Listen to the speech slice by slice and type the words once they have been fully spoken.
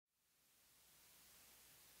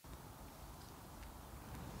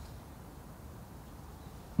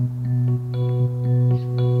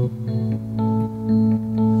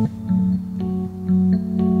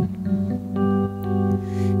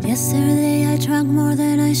Yesterday I drank more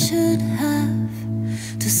than I should have,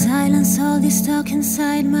 to silence all this talk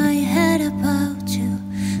inside my head about you,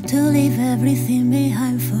 to leave everything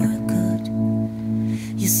behind for good.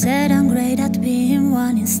 You said I'm great at being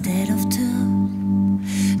one instead of two,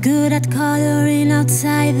 good at coloring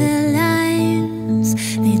outside the lines,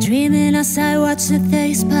 daydreaming as I watch the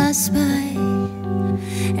days pass by.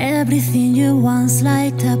 Everything you once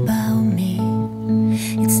liked about me,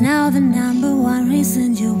 it's now the #1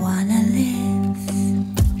 reason you wanna live.